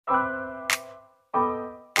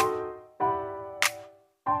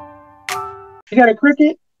You got a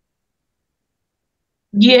Cricut?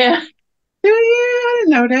 Yeah. Yeah, yeah, I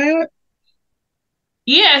didn't know that.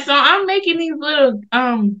 Yeah, so I'm making these little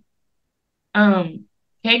um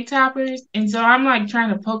cake toppers, and so I'm like trying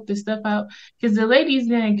to poke the stuff out because the lady's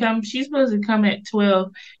gonna come. She's supposed to come at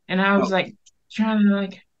 12, and I was Oh, like trying to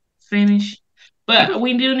like finish, but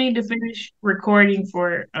we do need to finish recording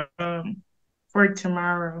for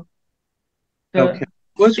tomorrow. okay.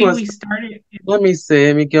 I Which think was, we started. let me see.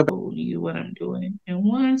 Let me go back. Show you what I'm doing in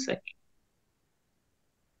 1 second.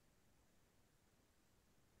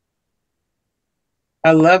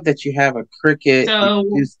 I love that you have a Cricut.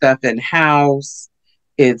 You do So stuff in house.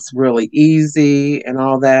 It's really easy and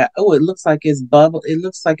all that. Oh, it looks like it's bubble. It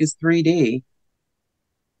looks like it's 3D.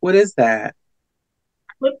 What is that?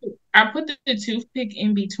 I put the toothpick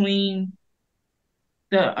in between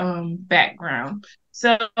the background.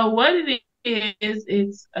 So what it is,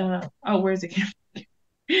 it's oh, where's it?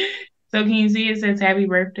 So can you see it says happy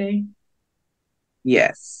birthday?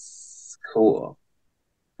 Yes. Cool.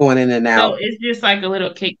 Going in and So out. it's just like a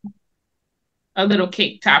little cake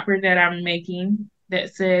topper that I'm making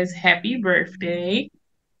that says happy birthday.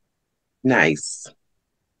 Nice.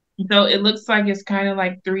 So it looks like it's kind of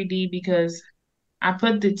like 3D because I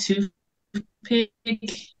put the toothpick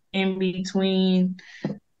in between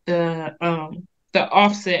the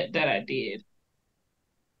offset that I did.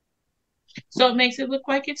 So it makes it look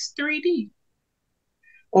like it's 3D.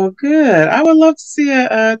 Well, good. I would love to see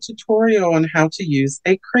a tutorial on how to use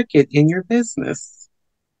a Cricut in your business.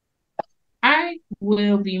 I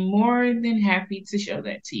will be more than happy to show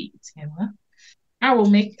that to you, Taylor. I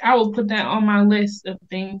will put that on my list of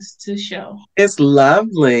things to show. It's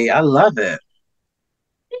lovely. I love it.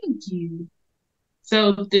 Thank you.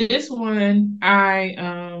 So this one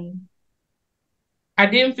I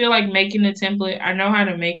didn't feel like making the template. I know how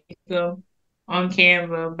to make them on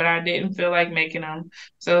Canva, but I didn't feel like making them.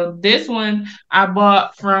 So this one I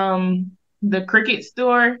bought from the Cricut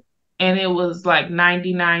store and it was like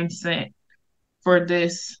 99 cents for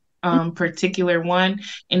this particular one.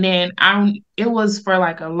 And then it was for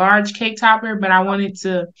like a large cake topper, but I wanted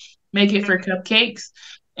to make it for cupcakes.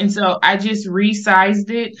 And so I just resized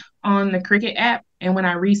it on the Cricut app. And when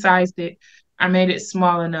I resized it, I made it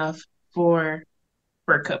small enough for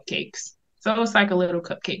cupcakes. So it's like a little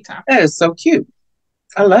cupcake topper. That is so cute.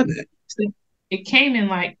 I love it. So it came in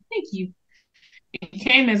like, thank you. It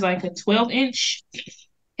came as like a 12-inch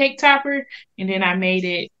cake topper. And then I made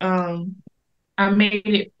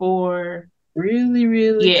it for Really,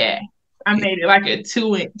 really yeah. I cute. made it like a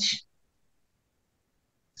 2-inch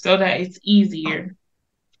so that it's easier.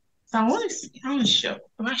 So I want to show if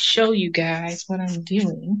I show you guys what I'm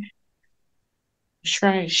doing.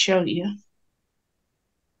 Try to show you.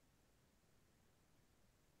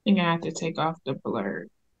 I think I have to take off the blur.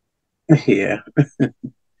 Yeah.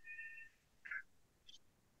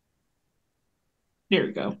 There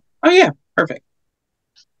we go. Oh, yeah. Perfect.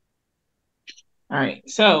 All right.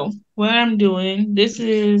 So what I'm doing, this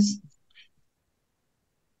is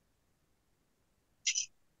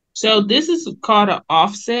called an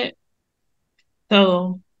offset.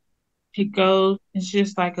 So it's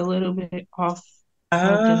just like a little bit off of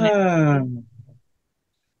the neck. Ah,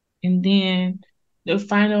 And then the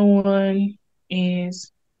final one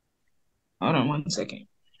is, hold on 1 second.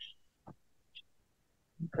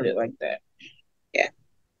 Put it like that. yeah.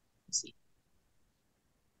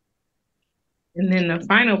 And then the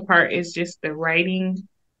final part is just the writing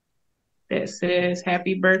that says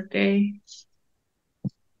happy birthday.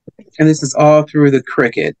 And this is all through the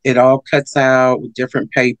Cricut. It all cuts out with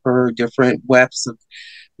different paper, different wets of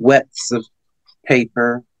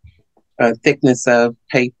paper, thickness of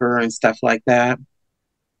paper, and stuff like that.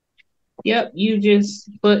 Yep, you just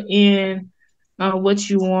put in what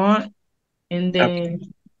you want and Okay. then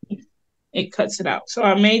it cuts it out. So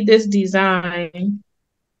I made this design.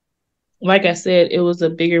 Like I said, it was a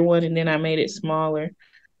bigger one and then I made it smaller.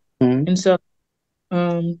 Mhm. And so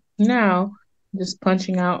now just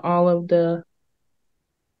punching out all of the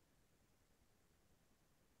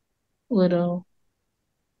little,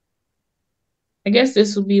 I guess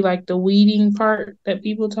this would be like the weeding part that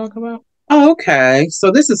people talk about. Oh, okay.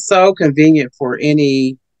 So this is so convenient for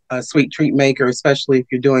any sweet treat maker, especially if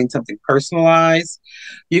you're doing something personalized.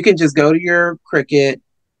 You can just go to your Cricut.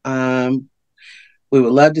 Um, we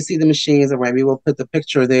would love to see the machines, or maybe we'll put the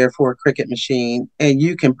picture there for a Cricut machine, and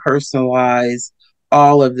you can personalize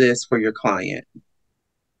all of this for your client.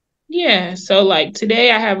 Yeah, so like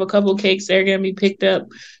today I have a couple cakes that are gonna be picked up.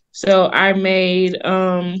 So I made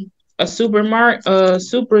a super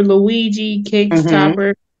Luigi cake Mm-hmm.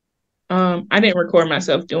 topper. I didn't record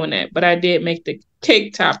myself doing that, but I did make the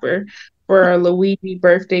cake topper for a Luigi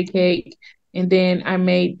birthday cake. And then I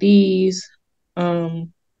made these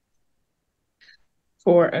um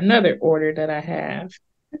for another order that I have.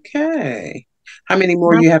 Okay. How many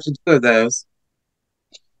more do you have to do of those?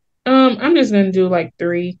 I'm just gonna do like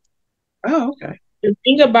three. Oh, okay. The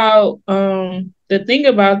thing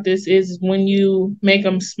about this is when you make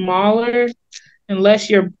them smaller, unless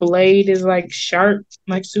your blade is like sharp,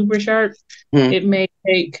 like super sharp, Hmm. it may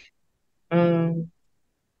take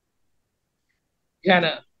you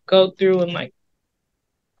gotta go through and like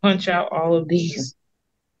punch out all of these.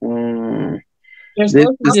 Mm. They're This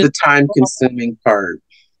supposed to is just, the time consuming part.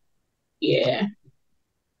 yeah,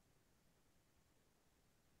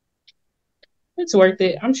 it's worth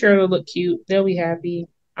it. I'm sure it'll look cute. They'll be happy.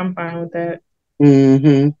 I'm fine with that.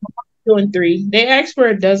 Hmm. Doing three. They asked for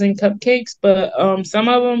a dozen cupcakes, but some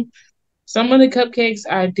of the cupcakes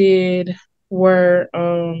I did were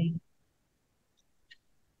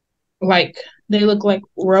like they look like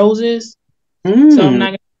roses. So I'm Mm. not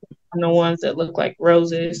gonna put on the ones that look like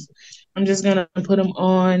roses. I'm just gonna put them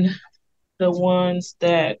on the ones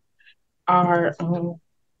that are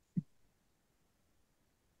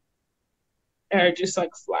just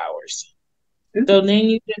like flowers. So then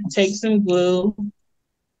you can take some glue.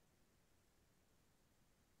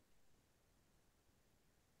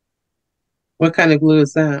 What kind of glue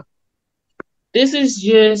is that? This is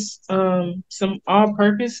just some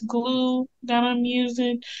all-purpose glue that I'm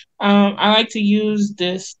using. I like to use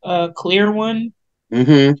this clear one,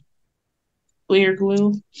 Hmm. clear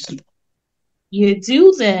glue. You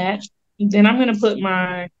do that, then I'm gonna put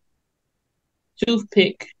my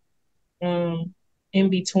toothpick in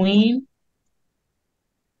between.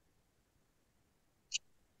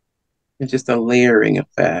 It's just a layering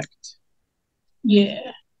effect.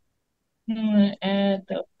 Yeah. I'm gonna add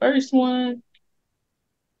the first one.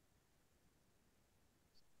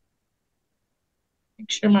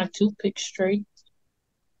 Make sure my toothpick's straight.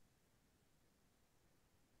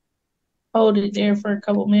 Hold it there for a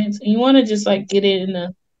couple minutes. And you wanna just like get it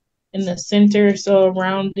in the center so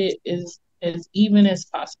around it is as even as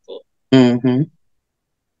possible. Hmm.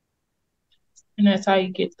 And that's how you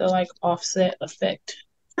get the like offset effect.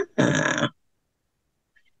 Ah.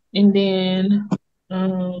 And then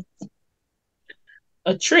um,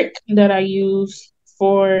 a trick that I use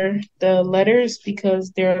for the letters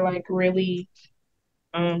because they're like really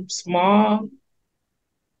small.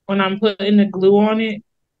 When I'm putting the glue on it,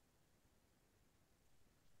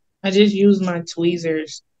 I just use my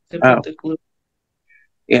tweezers to Oh, put the glue,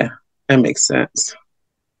 yeah, that makes sense.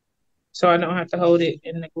 so I don't have to hold it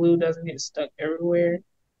and the glue doesn't get stuck everywhere.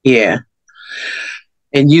 Yeah.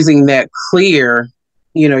 And using that clear,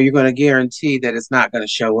 you're going to guarantee that it's not going to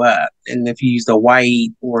show up. And if you use a white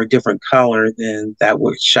or a different color, then that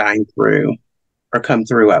would shine through or come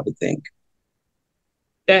through, I would think.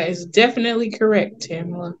 That is definitely correct,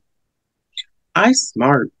 Tamala. I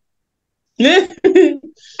smart. You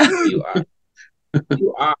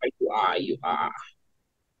are, you are.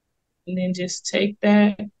 And then just take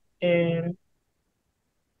that and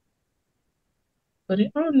put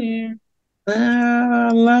it on there. Ah,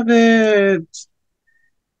 I love it.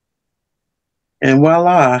 And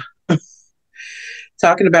voila.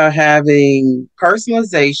 Talking about having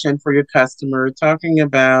personalization for your customer, talking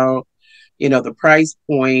about, the price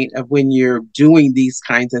point of when you're doing these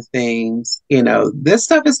kinds of things. This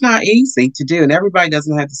stuff is not easy to do, and everybody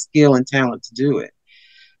doesn't have the skill and talent to do it.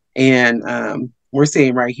 And we're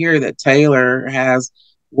seeing right here that Taylor has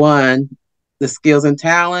one, the skills and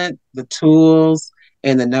talent, the tools,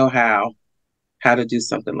 and the how to do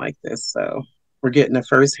something like this. So we're getting a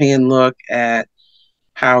firsthand look at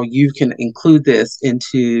how you can include this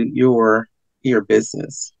into your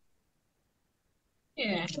business.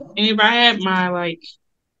 Yeah. And if I had my like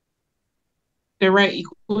the right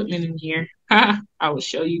equipment in here, I will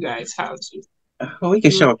show you guys how to Oh, we can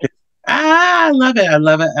do show it. a picture. Ah, I love it. I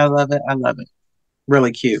love it. I love it. I love it.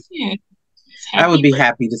 Really cute. Yeah. It's I would happy be birthday.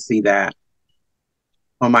 happy to see that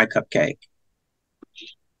on my cupcake.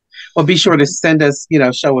 Well, be sure to send us,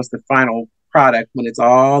 show us the final product when it's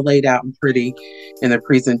all laid out and pretty in the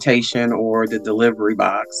presentation or the delivery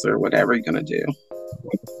box or whatever you're going to do.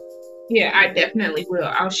 Yeah, I definitely will.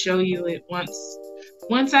 I'll show you it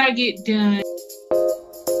once I get done.